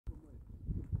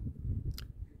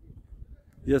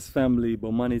Yes, family,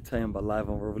 Bomani Tayamba live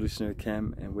on Revolutionary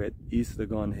Camp, and we're at East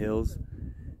Legon Hills,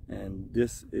 and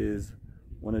this is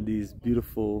one of these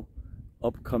beautiful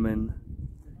upcoming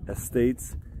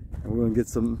estates, and we're going to get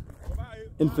some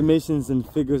informations and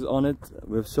figures on it.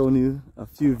 We've shown you a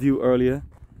few views earlier.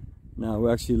 Now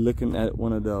we're actually looking at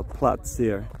one of the plots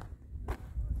here.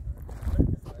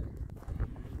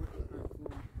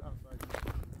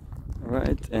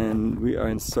 Alright, and we are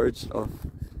in search of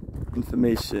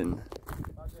information.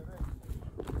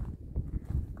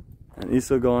 And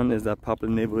East Legon is that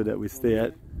popular neighborhood that we stay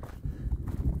at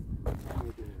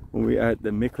when we are at the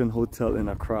Miklin Hotel in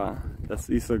Accra. That's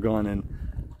East Legon, and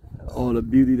all the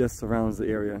beauty that surrounds the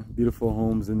area. Beautiful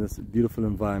homes in this beautiful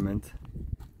environment.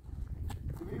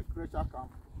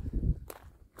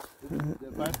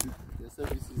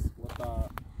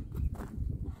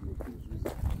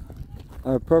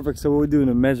 Alright, perfect. So what we're doing,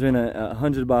 we're measuring at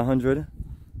 100 by 100?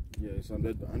 Yeah, it's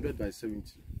 100 by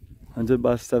 70. 100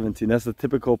 by 70. That's the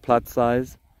typical plot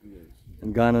size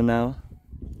in Ghana now?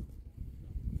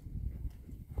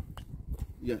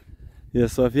 Yeah. Yeah,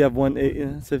 so if you have 1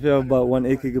 acre, so if you have about 1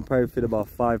 acre, you can probably fit about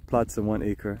 5 plots in 1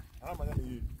 acre.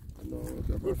 No,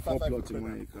 about 4 plots in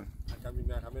 1 acre.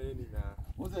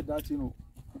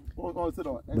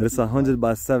 But it's 100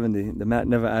 by 70. The math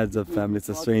never adds up, family. It's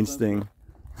a strange thing.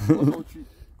 You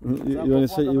want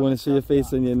to show your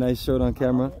face and your nice shirt on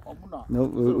camera?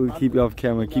 Nope, we'll keep you off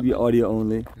camera, keep you audio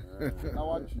only.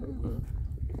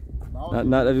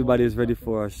 Not everybody is ready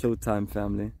for our showtime,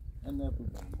 family.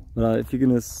 But if you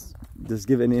can just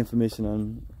give any information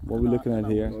on what we're looking at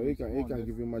here. No, he can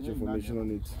give you much information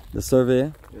on it. The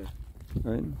surveyor? Yeah.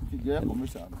 Right. And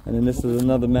then this is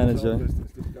another manager.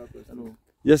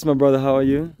 Yes, my brother, how are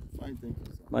you? Fine, thank you,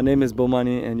 sir. My name is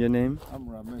Bomani, and your name? I'm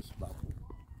Ramesh Baku.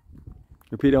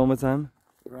 Repeat it one more time.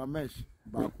 Ramesh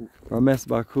Baku. Ramesh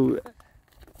Baku,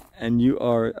 and you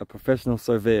are a professional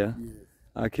surveyor.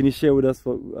 Yes. Can you share with us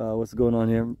what's going on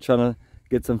here? I'm trying to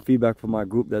get some feedback from our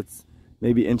group that's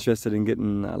maybe interested in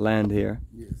getting land here.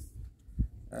 Yes.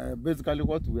 Basically,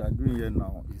 what we are doing here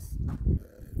now is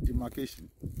demarcation.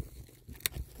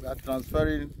 We are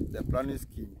transferring the planning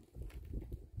scheme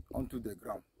onto the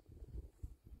ground.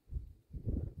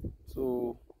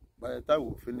 So by the time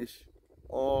we finish,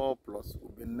 all plots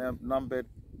will be numbered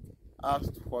as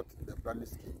to what the planning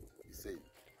scheme is saying.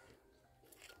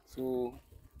 So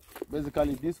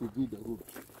basically, this will be the road,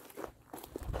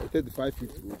 a 35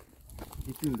 feet road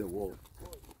hitting the wall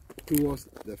towards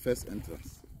the first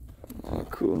entrance. Oh,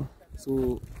 cool.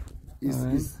 So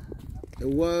it's a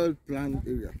well-planned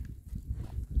area.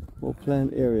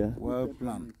 Well-planned area.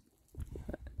 Well-planned.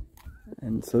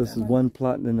 And so this is one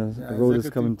plot, and then the road is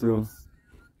coming through.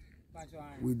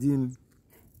 Within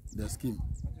the scheme.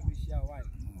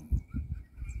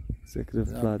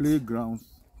 Executive plots. Playgrounds,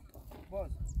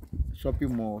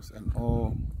 shopping malls, and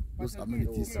all those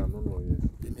amenities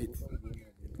in it.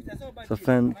 So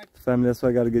family, that's why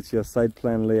I got to get you a site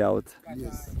plan layout.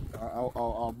 Yes,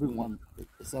 I'll bring one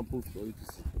sample for you to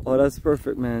see. Oh, that's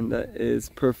perfect, man. That is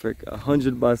perfect.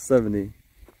 100 by 70.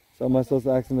 So am I supposed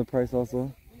to ask them the price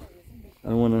also? I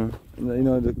don't want to, you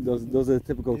know, those are the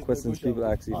typical questions people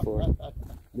ask you for.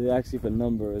 They ask you for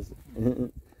numbers.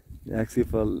 They ask you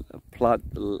for a plot,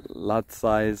 lot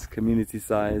size, community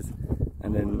size,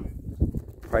 and then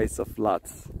price of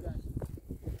lots.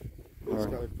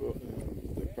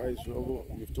 The price,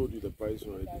 we've told you the price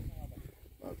already.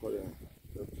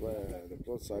 The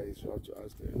plot size, you have to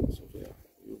ask the surveyor.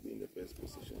 You'll be in the best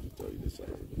position to tell you the size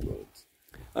of the plot.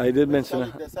 I did mention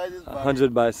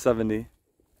 100 by 70.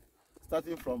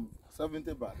 Starting from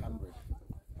 70 by 100.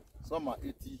 Some are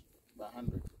 80 by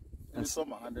 100. And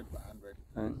some are 100 by 100.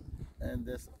 Right. And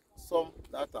there's some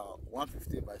that are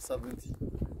 150 by 70.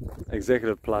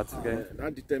 Executive plots, okay?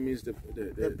 That determines the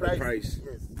price.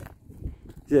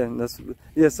 Yes.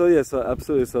 So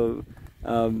absolutely. So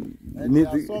and there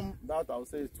are some that I'll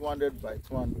say is 200 by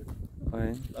 200.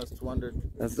 Right. That's 200.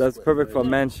 That's perfect for a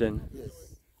mansion. Yes.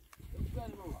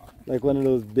 Like one of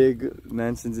those big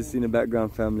mansions you see in the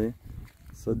background, family.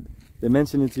 So they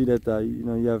mentioned it to you that you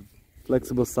know, you have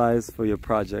flexible size for your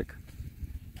project.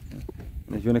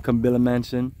 And if you want to come build a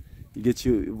mansion, you get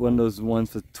you one of those ones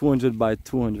for 200 by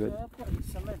 200.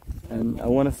 And I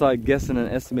want to start guessing and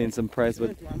estimating some price,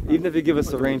 but even if you give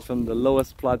us a range from the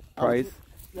lowest plot price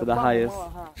to the highest.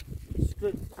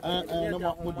 Well,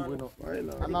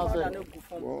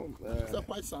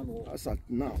 as at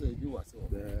now, the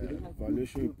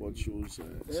valuation report shows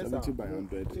 70 by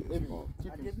 100 for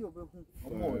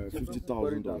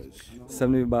 $50,000.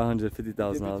 70 by 100,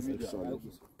 $50,000.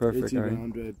 Perfect. 80 all by right.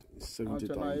 100,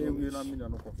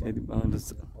 $70,000. 80 by 100.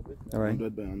 All right.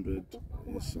 100 by 100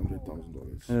 It's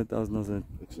 $100,000. $100,000.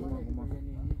 Excellent.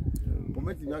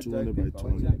 200 by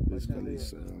 200. Basically,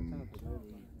 it's I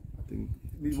think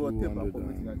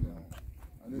 210.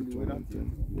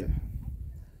 Yeah.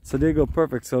 So there you go,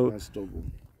 perfect. So, That's double.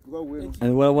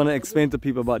 and what I want to explain to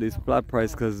people about these plot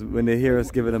price, because when they hear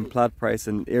us giving them plot price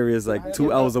in areas like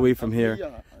 2 hours away from here,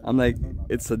 I'm like,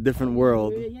 it's a different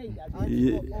world.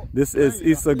 This is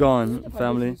East Legon,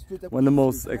 family, one of the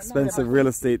most expensive real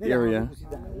estate area.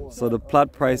 So the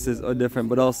plot prices are different,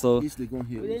 but also East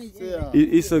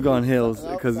Legon Hills,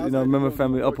 because you know, remember,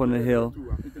 family, up on the hill.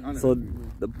 So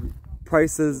the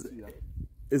prices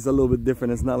is a little bit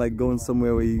different. It's not like going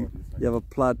somewhere where you have a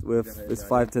plot with it's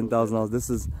 $5,000-$10,000. This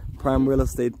is prime real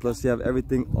estate, plus you have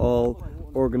everything all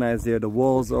organized here. The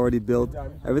walls are already built.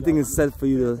 Everything is set for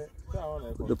you to.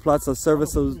 The plots are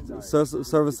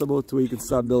serviceable to where you can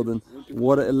start building.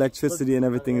 Water, electricity, and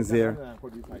everything is here.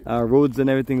 Roads and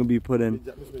everything will be put in.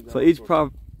 So each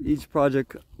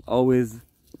project always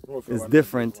is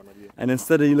different. And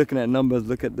instead of you looking at numbers,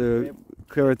 look at the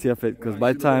clarity of it. Because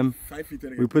by the time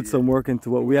we put some work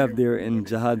into what we have there in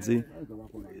Jahadzi,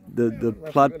 the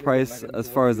plot price as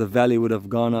far as the value would have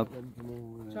gone up.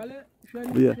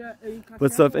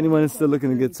 But so if anyone is still looking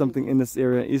to get something in this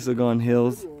area, East Legon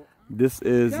Hills, this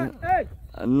is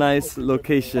a nice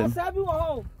location.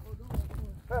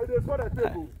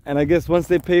 And I guess once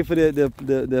they pay for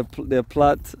their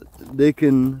plot, they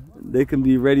can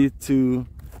be ready to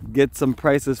get some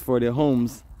prices for their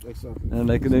homes. And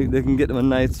they can get them a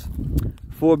nice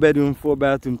 4-bedroom,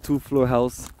 4-bathroom, 2-floor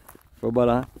house for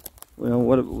about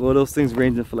what are those things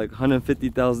ranging for, like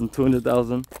 150,000,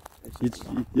 200,000.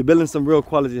 You're building some real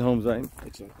quality homes, right?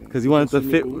 Because you want it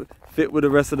to fit with the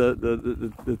rest of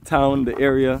the town, the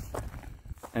area.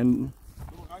 And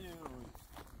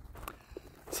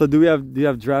so do you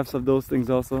have drafts of those things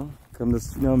also? I'm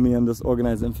just, you know me, I'm just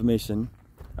organizing information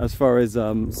as far as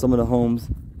some of the homes.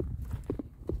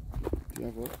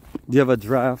 Do you have a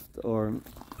draft or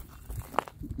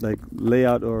like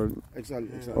layout or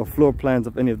or floor plans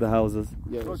of any of the houses?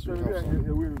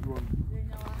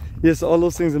 Yes, all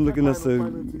those things I'm looking at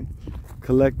to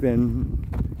collect, and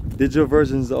digital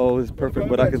versions are always perfect,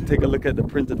 but I can take a look at the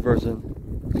printed version.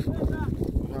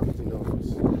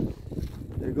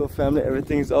 There you go, family.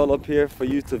 Everything's all up here for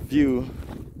you to view.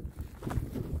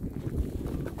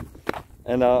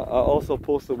 And I'll also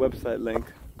post a website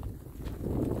link.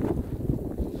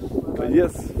 But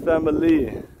yes,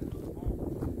 family,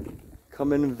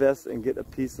 come and invest and get a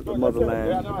piece of the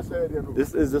motherland.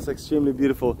 This is just extremely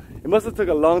beautiful. It must have took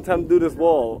a long time to do this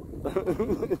wall.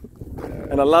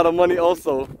 And a lot of money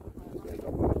also.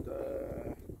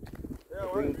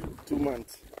 About 2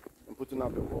 months. I'm putting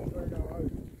up the wall.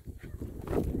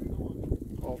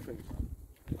 All finished.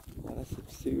 Oh, that's a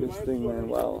serious thing, man.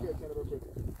 Wow.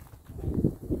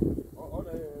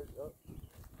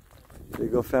 There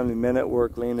you go, family. Men at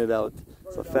work laying it out.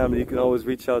 So family, you can always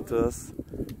reach out to us,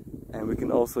 and we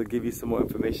can also give you some more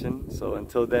information. So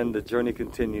until then, the journey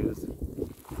continues.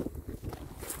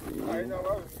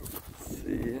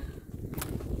 See,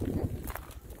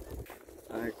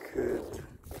 I could.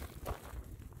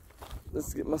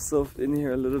 Let's get myself in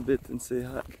here a little bit and say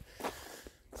hi.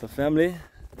 So family,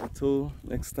 until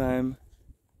next time,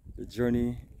 the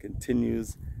journey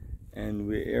continues, and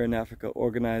we're here in Africa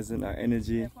organizing our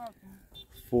energy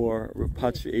for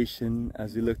repatriation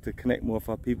as we look to connect more of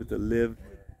our people to live,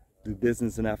 do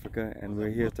business in Africa, and we're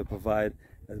here to provide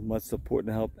as much support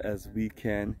and help as we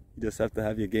can. You just have to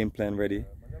have your game plan ready.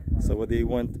 So whether you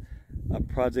want a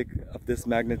project of this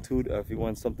magnitude, or if you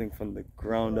want something from the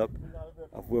ground up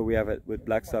of where we have it with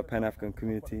Black Star Pan-African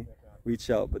Community, reach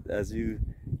out. But as you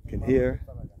can hear,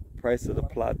 price of the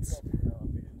plots,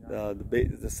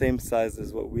 the same size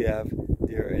as what we have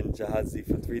here in Jahadzi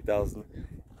for 3,000.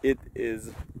 It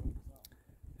is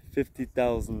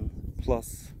 50,000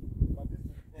 plus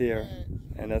here,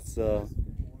 and that's you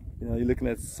know, you're looking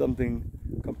at something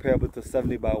comparable to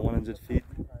 70 by 100 feet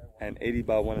and 80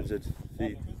 by 100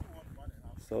 feet.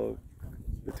 So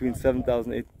between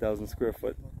 7,000 and 8,000 square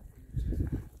foot.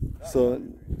 So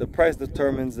the price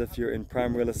determines if you're in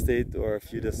prime real estate or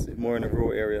if you're just more in a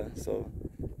rural area. So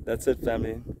that's it,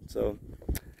 family. So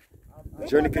the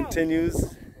journey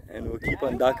continues, and we'll keep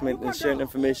on documenting and sharing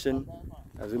information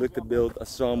as we look to build a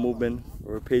strong movement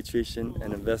for repatriation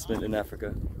and investment in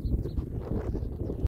Africa.